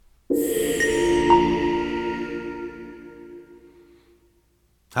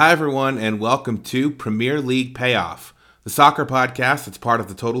Hi, everyone, and welcome to Premier League Payoff, the soccer podcast that's part of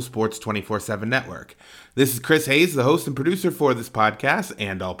the Total Sports 24/7 network. This is Chris Hayes, the host and producer for this podcast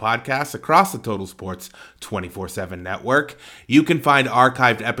and all podcasts across the Total Sports 24/7 network. You can find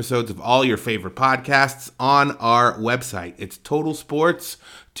archived episodes of all your favorite podcasts on our website. It's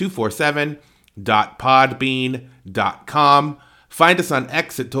totalsports247.podbean.com. Find us on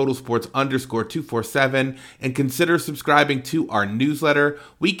X at totalsports_247 and consider subscribing to our newsletter,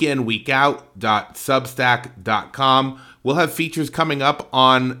 weekinweekout.substack.com. We'll have features coming up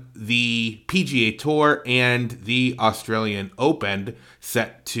on the PGA Tour and the Australian Open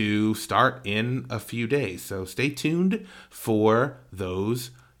set to start in a few days. So stay tuned for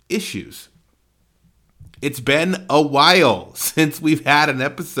those issues. It's been a while since we've had an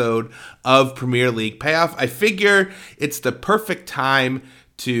episode of Premier League Payoff. I figure it's the perfect time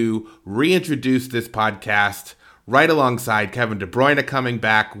to reintroduce this podcast right alongside Kevin De Bruyne coming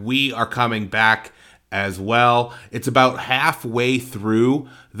back. We are coming back as well. It's about halfway through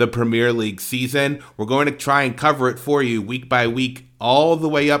the Premier League season. We're going to try and cover it for you week by week all the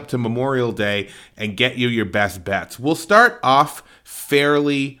way up to Memorial Day and get you your best bets. We'll start off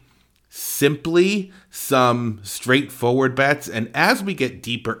fairly simply, some straightforward bets, and as we get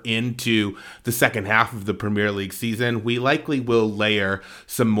deeper into the second half of the Premier League season, we likely will layer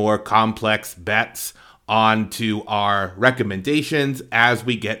some more complex bets onto our recommendations as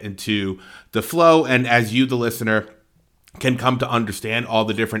we get into the flow and as you, the listener, can come to understand all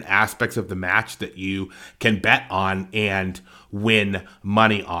the different aspects of the match that you can bet on and win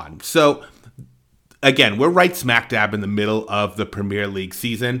money on. So again, we're right smack dab in the middle of the Premier League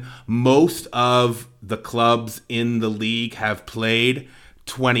season. Most of the clubs in the league have played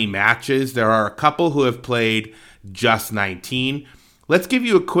 20 matches. There are a couple who have played just 19. Let's give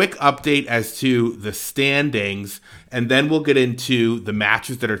you a quick update as to the standings, and then we'll get into the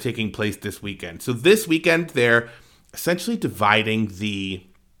matches that are taking place this weekend. So this weekend, they're essentially dividing the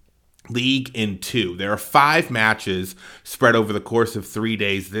league in two. There are 5 matches spread over the course of 3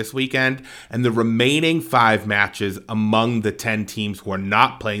 days this weekend, and the remaining 5 matches among the 10 teams who are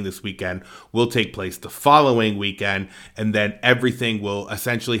not playing this weekend will take place the following weekend, and then everything will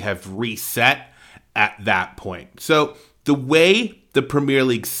essentially have reset at that point. So the way the Premier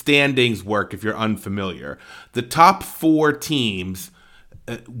League standings work, if you're unfamiliar, the top 4 teams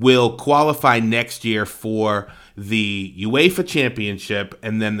will qualify next year for the UEFA Championship,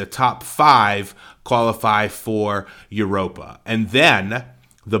 and then the top 5 qualify for Europa. And then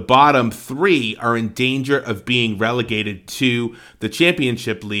the bottom 3 are in danger of being relegated to the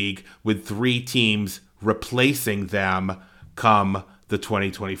Championship League, with 3 teams replacing them come the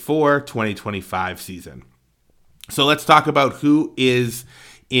 2024-2025 season. So let's talk about who is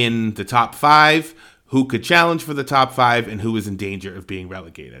in the top 5, who could challenge for the top 5, and who is in danger of being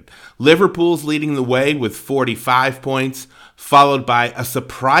relegated. Liverpool's leading the way with 45 points, followed by a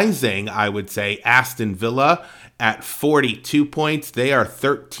surprising, I would say, Aston Villa at 42 points. They are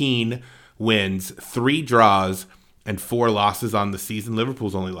 13 wins, 3 draws, and 4 losses on the season.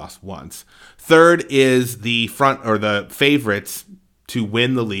 Liverpool's only lost once. Third is the favorites to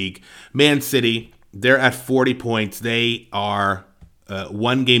win the league, Man City. They're at 40 points. They are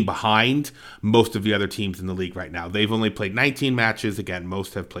 1 game behind most of the other teams in the league right now. They've only played 19 matches. Again,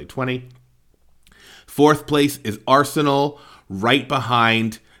 most have played 20. Fourth place is Arsenal, right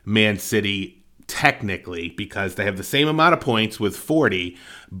behind Man City, technically, because they have the same amount of points with 40,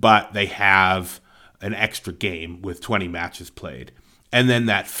 but they have an extra game with 20 matches played. And then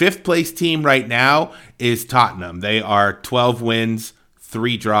that 5th place team right now is Tottenham. They are 12 wins,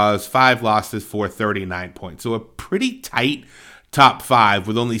 3 draws, 5 losses for 39 points. So a pretty tight top 5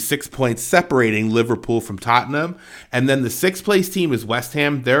 with only 6 points separating Liverpool from Tottenham. And then the 6th place team is West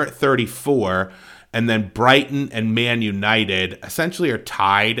Ham. They're at 34. And then Brighton and Man United essentially are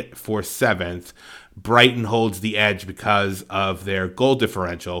tied for 7th. Brighton holds the edge because of their goal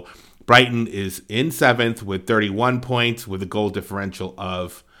differential. Brighton is in 7th with 31 points with a goal differential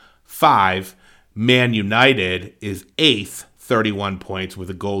of 5. Man United is 8th, 31 points with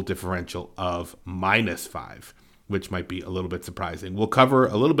a goal differential of -5. Which might be a little bit surprising. We'll cover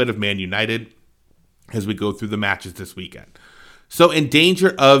a little bit of Man United as we go through the matches this weekend. So in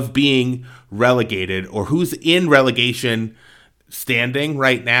danger of being relegated, or who's in relegation standing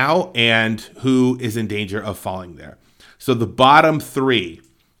right now and who is in danger of falling there. So the bottom 3,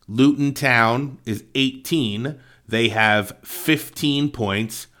 Luton Town is 18. They have 15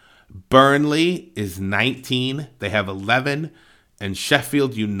 points. Burnley is 19. They have 11. And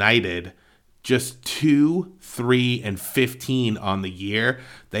Sheffield United just 2, 3, and 15 on the year.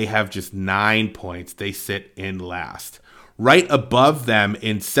 They have just 9 points. They sit in last. Right above them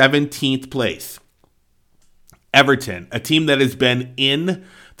in 17th place, Everton, a team that has been in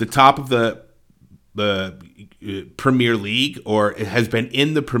the top of the Premier League, or it has been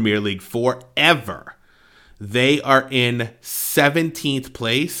in the Premier League forever. They are in 17th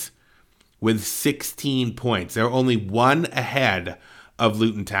place with 16 points. They're only one ahead of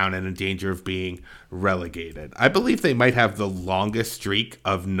Luton Town and in danger of being relegated. I believe they might have the longest streak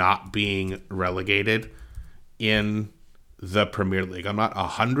of not being relegated in the Premier League. I'm not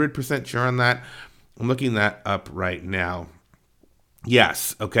 100% sure on that. I'm looking that up right now.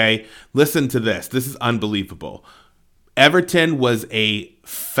 Yes, okay. Listen to this. This is unbelievable. Everton was a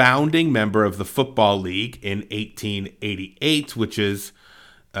founding member of the Football League in 1888, which is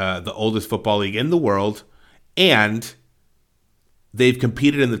the oldest football league in the world, and they've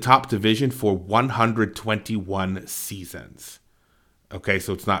competed in the top division for 121 seasons. Okay,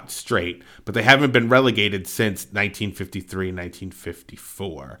 so it's not straight, but they haven't been relegated since 1953,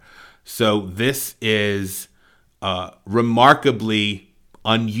 1954. So this is remarkably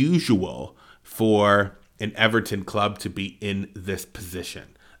unusual for an Everton club to be in this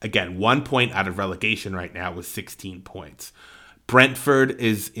position. Again, 1 point out of relegation right now with 16 points. Brentford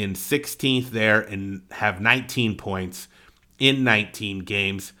is in 16th there and have 19 points in 19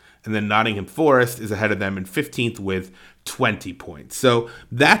 games. And then Nottingham Forest is ahead of them in 15th with 20 points. So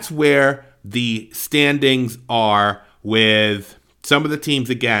that's where the standings are, with some of the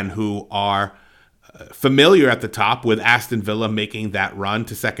teams, again, who are familiar at the top, with Aston Villa making that run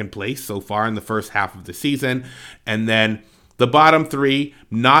to second place so far in the first half of the season. And then the bottom three,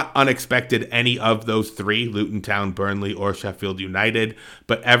 not unexpected, any of those three, Luton Town, Burnley, or Sheffield United,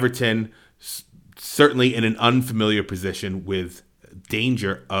 but Everton certainly in an unfamiliar position with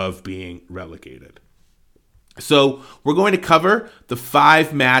danger of being relegated. So we're going to cover the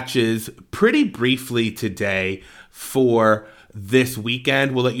 5 matches pretty briefly today for this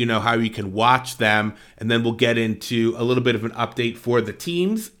weekend. We'll let you know how you can watch them, and then we'll get into a little bit of an update for the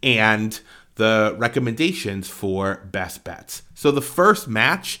teams and the recommendations for best bets. So the first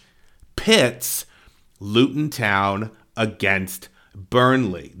match pits Luton Town against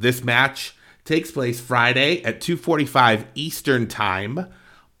Burnley. This match takes place Friday at 2:45 Eastern Time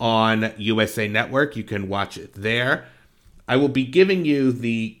on USA Network. You can watch it there. I will be giving you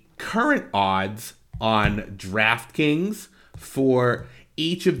the current odds on DraftKings for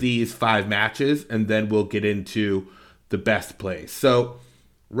each of these 5 matches, and then we'll get into the best plays. So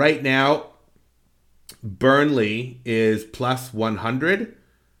right now, Burnley is plus 100,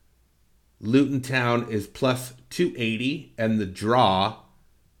 Luton Town is plus 280, and the draw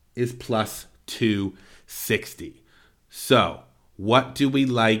is plus 260. So what do we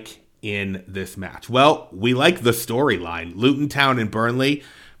like in this match? Well, we like the storyline. Luton Town and Burnley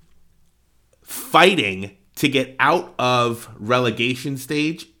fighting to get out of relegation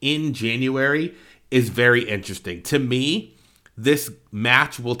stage in January is very interesting. To me, this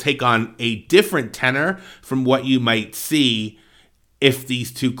match will take on a different tenor from what you might see if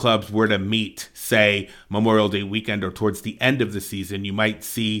these two clubs were to meet, say, Memorial Day weekend or towards the end of the season. You might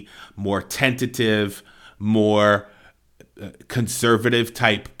see more tentative, more conservative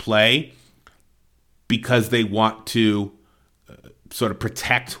type play because they want to sort of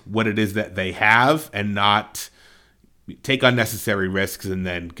protect what it is that they have and not take unnecessary risks and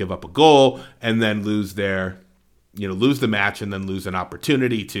then give up a goal and then lose the match and then lose an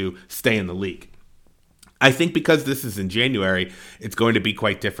opportunity to stay in the league. I think because this is in January, it's going to be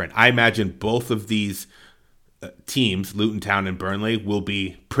quite different. I imagine both of these teams, Luton Town and Burnley, will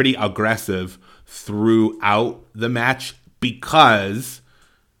be pretty aggressive throughout the match because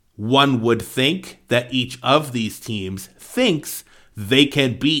one would think that each of these teams thinks they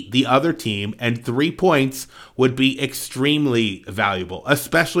can beat the other team, and 3 points would be extremely valuable,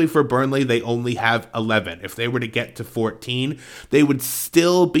 especially for Burnley. They only have 11. If they were to get to 14, they would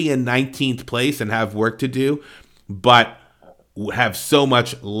still be in 19th place and have work to do, but have so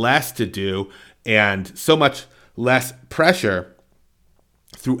much less to do and so much less pressure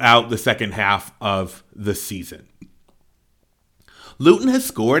throughout the second half of the season. Luton has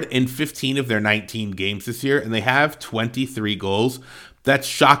scored in 15 of their 19 games this year, and they have 23 goals. That's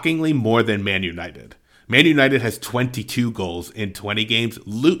shockingly more than Man United. Man United has 22 goals in 20 games.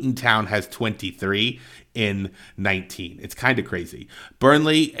 Luton Town has 23 in 19. It's kind of crazy.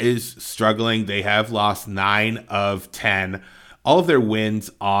 Burnley is struggling. They have lost 9 of 10. All of their wins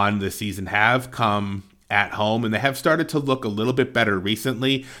on the season have come at home, and they have started to look a little bit better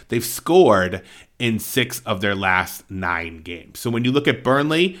recently. They've scored in 6 of their last 9 games. So when you look at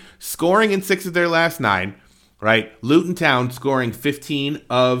Burnley scoring in 6 of their last 9, right? Luton Town scoring 15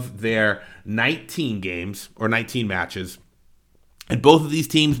 of their 19 games or 19 matches. And both of these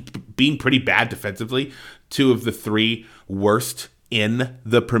teams being pretty bad defensively, two of the three worst in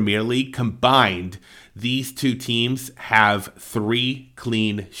the Premier League combined. These two teams have 3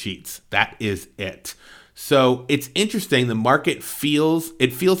 clean sheets. That is it. So it's interesting. The market feels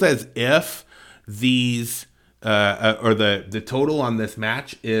as if these or the total on this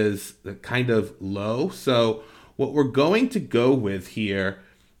match is kind of low. So what we're going to go with here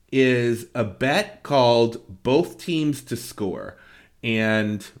is a bet called both teams to score.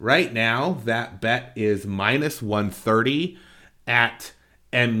 And right now, that bet is minus 130 at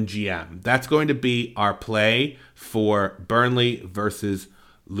MGM. That's going to be our play for Burnley versus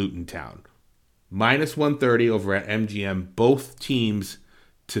Luton Town. Minus 130 over at MGM, both teams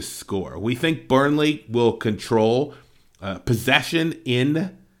to score. We think Burnley will control possession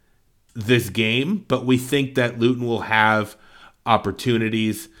in this game, but we think that Luton will have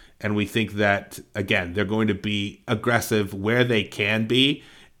opportunities. And we think that, again, they're going to be aggressive where they can be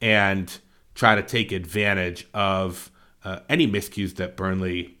and try to take advantage of any miscues that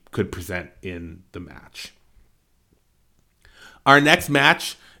Burnley could present in the match. Our next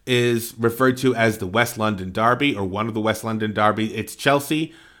match is referred to as the West London Derby, or one of the West London Derby. It's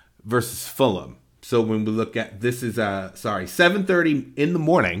Chelsea versus Fulham. So when we look at this is 7:30 in the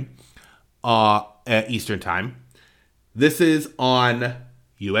morning at Eastern Time. This is on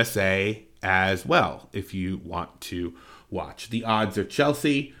USA as well, if you want to watch. The odds are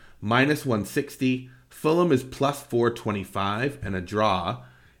Chelsea minus 160, Fulham is plus 425, and a draw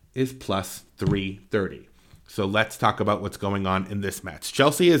is plus 330. So let's talk about what's going on in this match.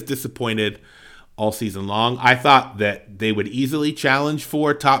 Chelsea has disappointed all season long. I thought that they would easily challenge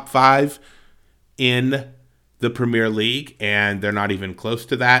for top 5 in the Premier League, and they're not even close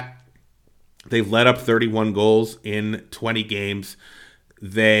to that. They've let up 31 goals in 20 games.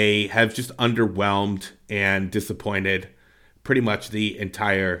 They have just underwhelmed and disappointed pretty much the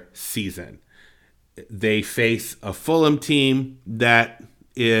entire season. They face a Fulham team that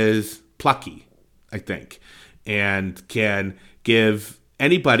is plucky, I think, and can give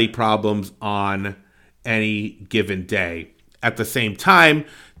anybody problems on any given day. At the same time,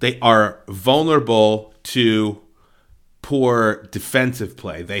 they are vulnerable to poor defensive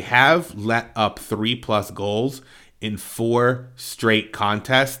play. They have let up 3+ goals in 4 straight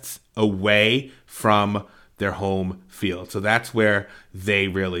contests away from their home field. So that's where they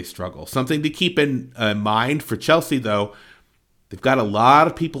really struggle. Something to keep in mind for Chelsea, though, they've got a lot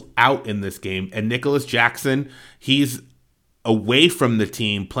of people out in this game. And Nicholas Jackson, he's away from the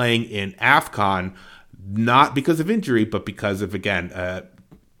team playing in AFCON, not because of injury, but because of, again,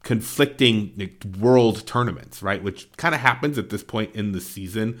 conflicting world tournaments, right? Which kind of happens at this point in the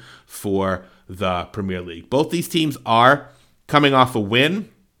season for the Premier League. Both these teams are coming off a win,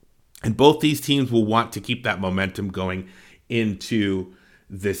 and both these teams will want to keep that momentum going into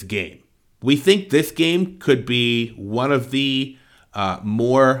this game. We think this game could be one of the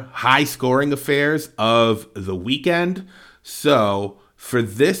more high-scoring affairs of the weekend. So for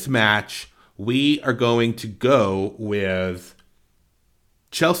this match, we are going to go with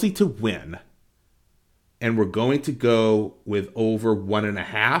Chelsea to win, and we're going to go with over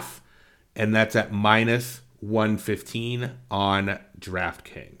 1.5, and that's at minus 115 on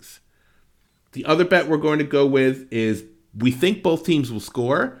DraftKings. The other bet we're going to go with is we think both teams will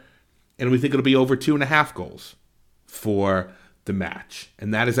score, and we think it'll be over 2.5 goals for the match,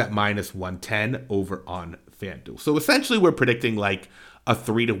 and that is at minus 110 over on FanDuel. So essentially, we're predicting like a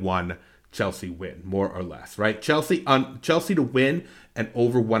 3-1 Chelsea win, more or less, right? Chelsea to win and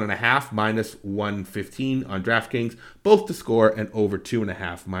over 1.5 minus 115 on DraftKings, both to score, and over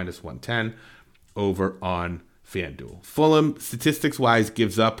 2.5 minus 110 over on FanDuel. Fulham, statistics wise,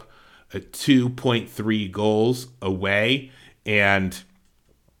 gives up 2.3 goals away, and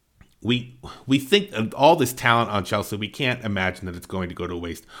we think of all this talent on Chelsea, we can't imagine that it's going to go to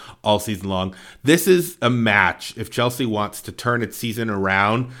waste all season long. This is a match, if Chelsea wants to turn its season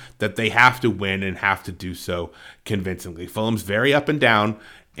around, that they have to win and have to do so convincingly. Fulham's very up and down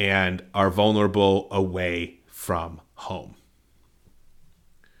and are vulnerable away from home.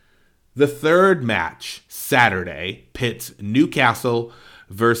 The third match, Saturday, pits Newcastle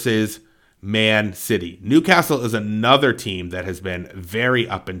versus Man City. Newcastle is another team that has been very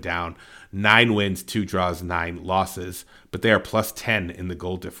up and down. 9 wins, 2 draws, 9 losses. But they are plus 10 in the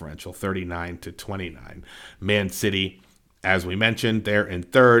goal differential, 39-29. Man City, as we mentioned, they're in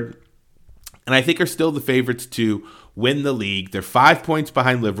third. And I think are still the favorites to win the league. They're 5 points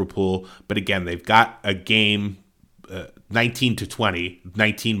behind Liverpool. But again, they've got a game 19-20,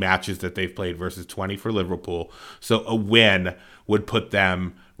 19 matches that they've played versus 20 for Liverpool. So a win would put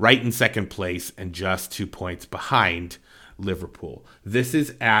them right in second place and just 2 points behind Liverpool. This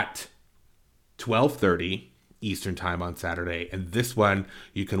is at 12:30 Eastern time on Saturday, and this one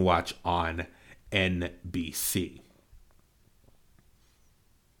you can watch on NBC.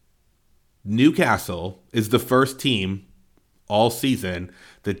 Newcastle is the first team all season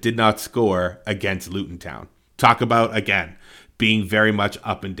that did not score against Luton Town. Talk about, again, being very much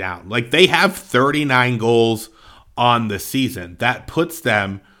up and down. Like, they have 39 goals on the season. That puts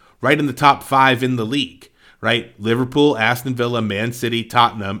them right in the top 5 in the league, right? Liverpool, Aston Villa, Man City,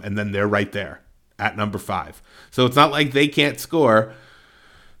 Tottenham, and then they're right there at number 5. So it's not like they can't score.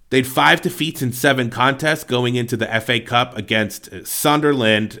 They had 5 defeats in 7 contests going into the FA Cup against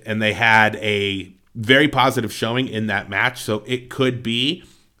Sunderland, and they had a very positive showing in that match. So it could be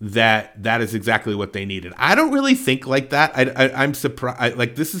that is exactly what they needed. I don't really think like that. I'm surprised.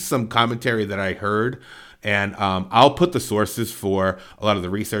 Like, this is some commentary that I heard, and I'll put the sources for a lot of the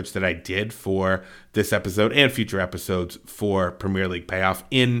research that I did for this episode and future episodes for Premier League Payoff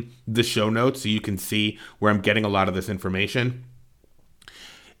in the show notes, so you can see where I'm getting a lot of this information.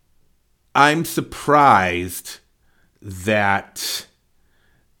 I'm surprised that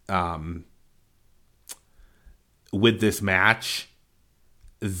with this match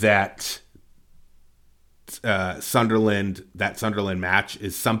that Sunderland match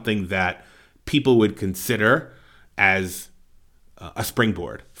is something that people would consider as a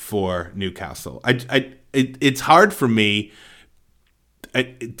springboard for Newcastle. It's hard for me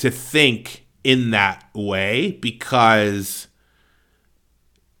to think in that way because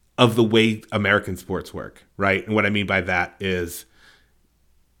of the way American sports work, right? And what I mean by that is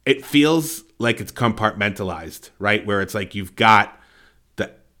it feels like it's compartmentalized, right? Where it's like you've got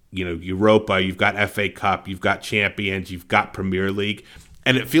the, Europa, you've got FA Cup, you've got Champions, you've got Premier League.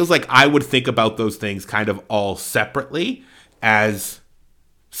 And it feels like I would think about those things kind of all separately as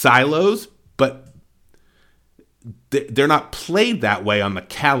silos, but they're not played that way on the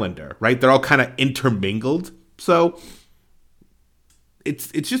calendar, right? They're all kind of intermingled. So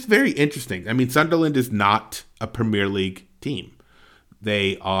it's just very interesting. I mean, Sunderland is not a Premier League team.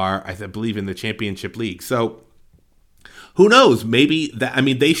 They are, I believe, in the Championship League. So who knows? Maybe that. I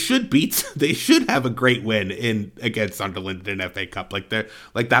mean, they should have a great win against Sunderland in FA Cup. Like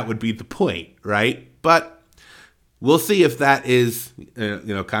that would be the point, right? But we'll see if that is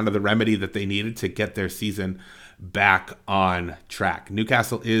kind of the remedy that they needed to get their season back on track.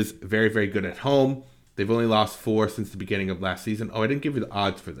 Newcastle is very, very good at home. They've only lost 4 since the beginning of last season. Oh, I didn't give you the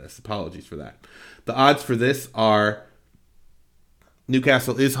odds for this. Apologies for that. The odds for this are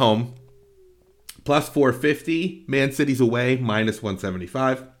Newcastle is home, plus 450. Man City's away, minus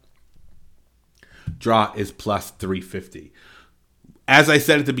 175. Draw is plus 350. As I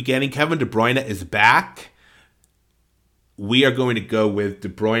said at the beginning, Kevin De Bruyne is back. We are going to go with De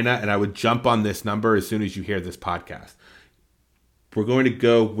Bruyne, and I would jump on this number as soon as you hear this podcast. We're going to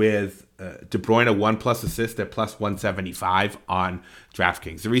go with De Bruyne 1+ assist at plus 175 on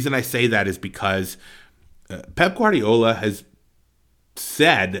DraftKings. The reason I say that is because Pep Guardiola has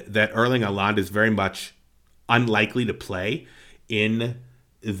said that Erling Haaland is very much unlikely to play in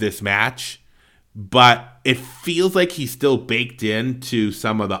this match, but it feels like he's still baked into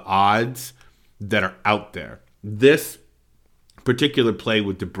some of the odds that are out there. This particular play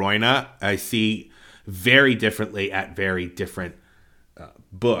with De Bruyne, I see very differently at very different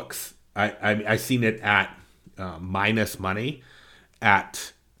books. I've seen it at minus money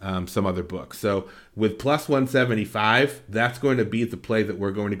at some other books. So with plus 175, that's going to be the play that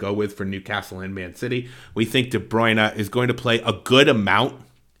we're going to go with for Newcastle and Man City. We think De Bruyne is going to play a good amount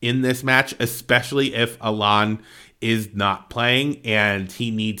in this match, especially if Haaland is not playing and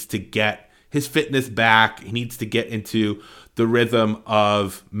he needs to get his fitness back. He needs to get into the rhythm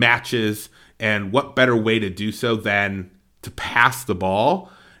of matches, and what better way to do so than to pass the ball?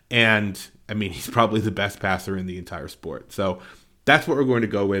 And I mean, he's probably the best passer in the entire sport. So that's what we're going to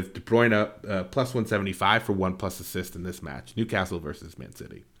go with. De Bruyne plus 175 for 1+ assist in this match. Newcastle versus Man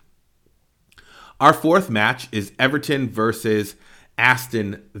City. Our fourth match is Everton versus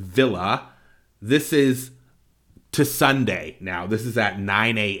Aston Villa. This is to Sunday now. This is at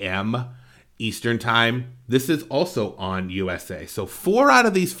 9 a.m. Eastern time. This is also on USA. So 4 out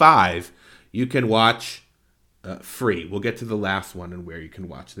of these 5 you can watch free. We'll get to the last one and where you can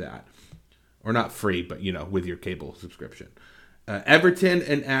watch that. Or not free, but, with your cable subscription. Everton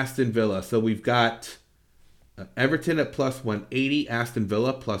and Aston Villa. So we've got Everton at plus 180, Aston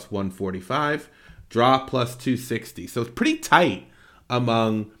Villa plus 145, draw plus 260. So it's pretty tight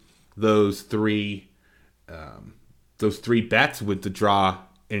among those three bets with the draw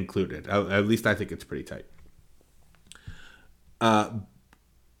included. At least I think it's pretty tight.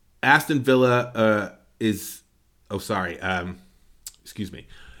 Aston Villa is Oh, sorry. Excuse me.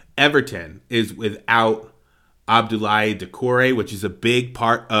 Everton is without Abdoulaye Doucouré, which is a big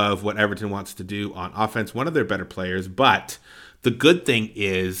part of what Everton wants to do on offense. One of their better players. But the good thing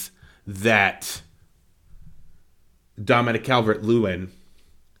is that Dominic Calvert-Lewin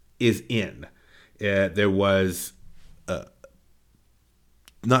is in. There was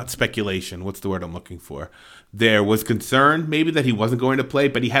not speculation. What's the word I'm looking for? There was concern maybe that he wasn't going to play,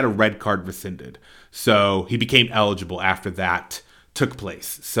 but he had a red card rescinded. So he became eligible after that took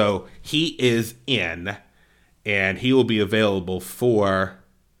place. So he is in, and he will be available for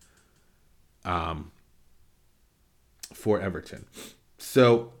Everton.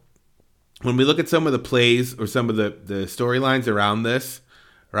 So when we look at some of the plays or some of the storylines around this,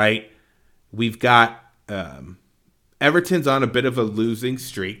 right, we've got Everton's on a bit of a losing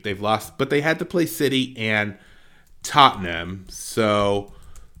streak. They've lost, but they had to play City and Tottenham. So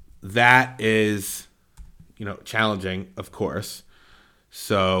that is, challenging, of course.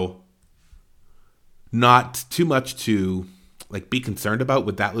 So not too much to be concerned about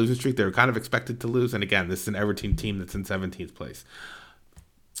with that losing streak. They were kind of expected to lose. And again, this is an Everton team that's in 17th place.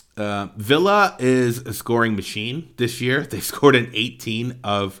 Villa is a scoring machine this year. They scored in 18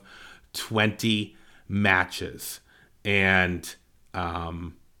 of 20 matches. And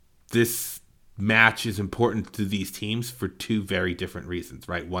this match is important to these teams for two very different reasons,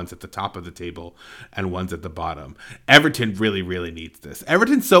 right? One's at the top of the table and one's at the bottom. Everton really, really needs this.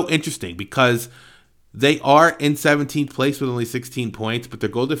 Everton's so interesting because they are in 17th place with only 16 points, but their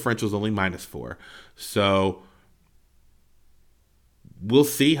goal differential is only -4. So we'll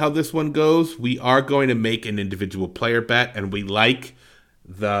see how this one goes. We are going to make an individual player bet, and we like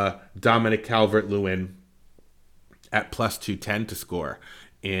the Dominic Calvert-Lewin at plus 210 to score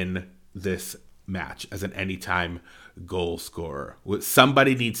in this match as an anytime goal scorer.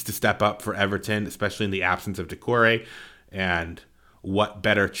 Somebody needs to step up for Everton, especially in the absence of Doucouré. And what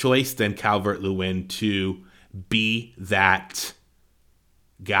better choice than Calvert-Lewin to be that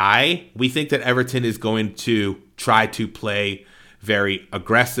guy? We think that Everton is going to try to play very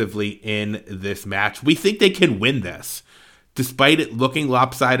aggressively in this match. We think they can win this. Despite it looking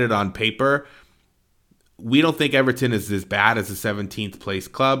lopsided on paper, we don't think Everton is as bad as a 17th place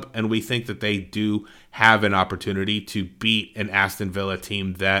club, and we think that they do have an opportunity to beat an Aston Villa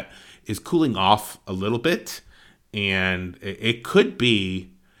team that is cooling off a little bit, and it could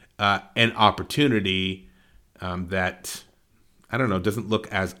be an opportunity that, I don't know, doesn't look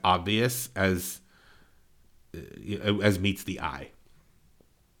as obvious as meets the eye.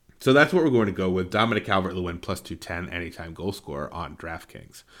 So that's what we're going to go with. Dominic Calvert-Lewin plus 210 anytime goal scorer on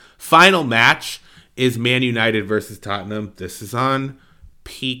DraftKings. Final match is Man United versus Tottenham. This is on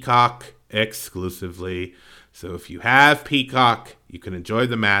Peacock exclusively. So if you have Peacock, you can enjoy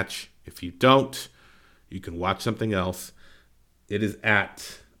the match. If you don't, you can watch something else. It is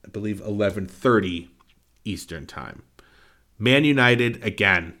at, I believe, 11:30 Eastern time. Man United,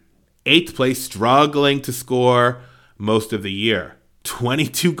 again, 8th place, struggling to score most of the year.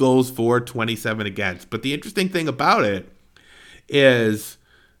 22 goals for, 27 against. But the interesting thing about it is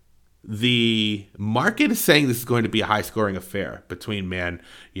the market is saying this is going to be a high-scoring affair between Man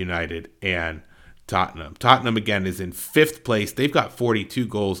United and Tottenham. Tottenham, again, is in 5th place. They've got 42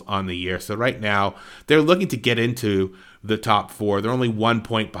 goals on the year. So right now, they're looking to get into the top 4. They're only 1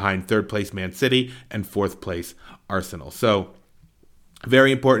 point behind 3rd place Man City and 4th place Arsenal. So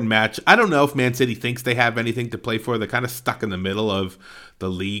very important match. I don't know if Man City thinks they have anything to play for. They're kind of stuck in the middle of the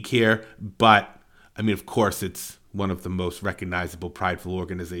league here. But, I mean, of course, it's one of the most recognizable, prideful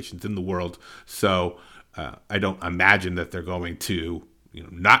organizations in the world. So I don't imagine that they're going to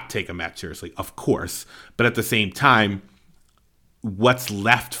not take a match seriously, of course. But at the same time, what's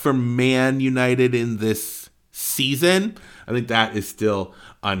left for Man United in this season, I think that is still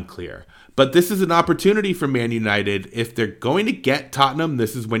unclear. But this is an opportunity for Man United. If they're going to get Tottenham,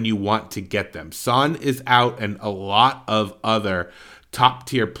 this is when you want to get them. Son is out, and a lot of other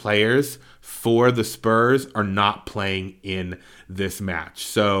top-tier players for the Spurs are not playing in this match.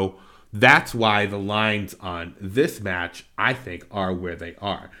 So that's why the lines on this match, I think, are where they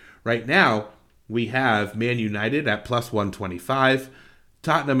are. Right now, we have Man United at plus 125,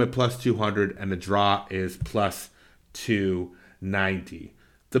 Tottenham at plus 200, and the draw is plus 290.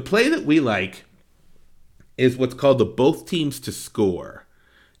 The play that we like is what's called the both teams to score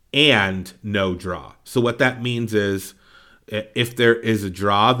and no draw. So what that means is if there is a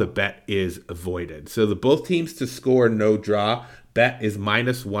draw, the bet is avoided. So the both teams to score, no draw, bet is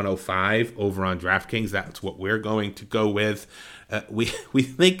minus 105 over on DraftKings. That's what we're going to go with. We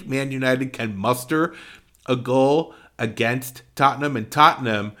think Man United can muster a goal against Tottenham, and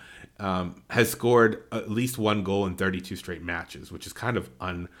Tottenham has scored at least one goal in 32 straight matches, which is kind of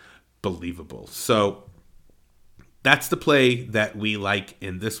unbelievable. So that's the play that we like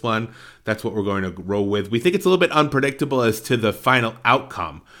in this one. That's what we're going to roll with. We think it's a little bit unpredictable as to the final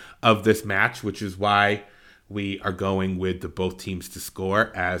outcome of this match, which is why we are going with the both teams to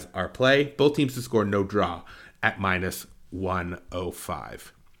score as our play. Both teams to score, no draw at minus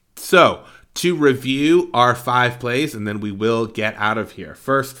 105. So to review our 5 plays, and then we will get out of here.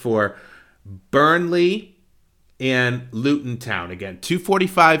 First for Burnley and Luton Town. Again,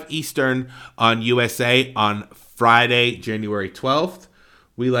 2:45 Eastern on USA on Friday, January 12th.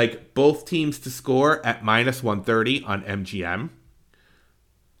 We like both teams to score at minus 130 on MGM.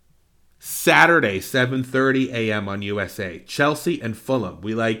 Saturday, 7:30 a.m. on USA. Chelsea and Fulham.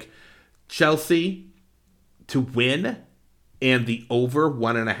 We like Chelsea to win and the over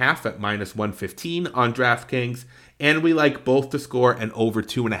 1.5 at minus 115 on DraftKings. And we like both to score and over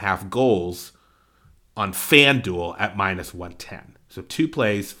 2.5 goals on FanDuel at minus 110. So 2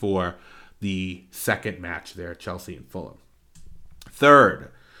 plays for the second match there, Chelsea and Fulham. Third,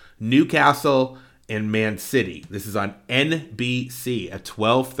 Newcastle and Man City. This is on NBC at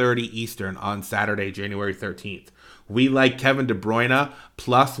 12:30 Eastern on Saturday, January 13th. We like Kevin De Bruyne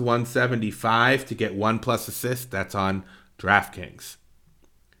plus 175 to get 1+ assist. That's on DraftKings.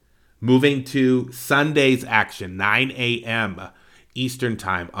 Moving to Sunday's action, 9 a.m. Eastern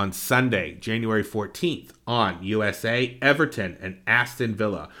Time on Sunday, January 14th on USA, Everton and Aston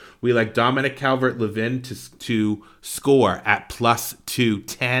Villa. We like Dominic Calvert-Lewin to score at plus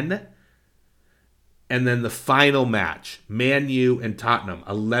 210. And then the final match, Man U and Tottenham,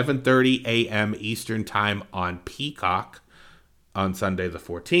 11:30 a.m. Eastern Time on Peacock on Sunday the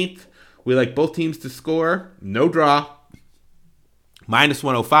 14th. We like both teams to score, no draw, minus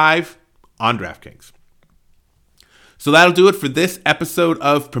 105 on DraftKings. So that'll do it for this episode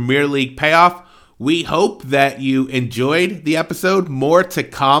of Premier League Payoff. We hope that you enjoyed the episode. More to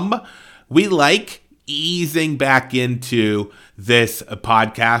come. We like easing back into this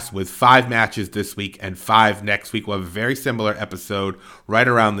podcast with 5 matches this week and 5 next week. We'll have a very similar episode right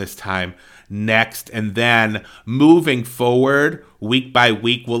around this time next. And then moving forward, week by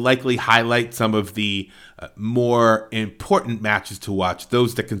week, we'll likely highlight some of the more important matches to watch,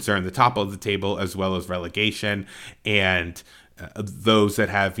 those that concern the top of the table as well as relegation, and those that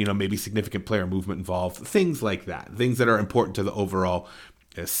have, maybe significant player movement involved, things like that, things that are important to the overall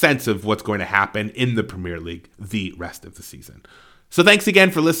sense of what's going to happen in the Premier League the rest of the season. So thanks again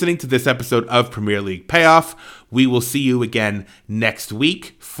for listening to this episode of Premier League Payoff. We will see you again next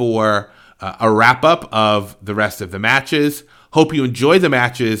week for a wrap-up of the rest of the matches. Hope you enjoy the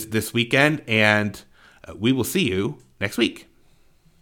matches this weekend, and we will see you next week.